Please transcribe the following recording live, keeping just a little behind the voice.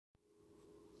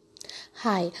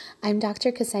Hi, I'm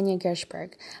Dr. Ksenia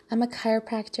Gershberg. I'm a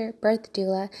chiropractor, birth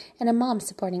doula, and a mom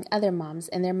supporting other moms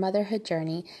in their motherhood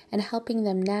journey and helping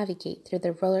them navigate through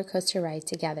the roller coaster ride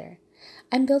together.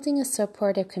 I'm building a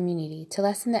supportive community to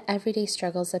lessen the everyday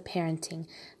struggles of parenting,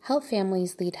 help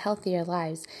families lead healthier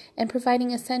lives, and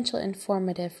providing essential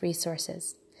informative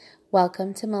resources.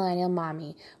 Welcome to Millennial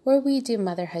Mommy, where we do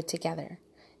motherhood together.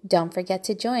 Don't forget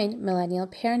to join Millennial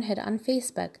Parenthood on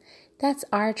Facebook. That's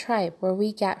our tribe where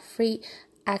we get free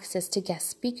access to guest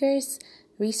speakers,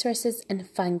 resources, and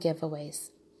fun giveaways.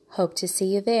 Hope to see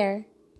you there.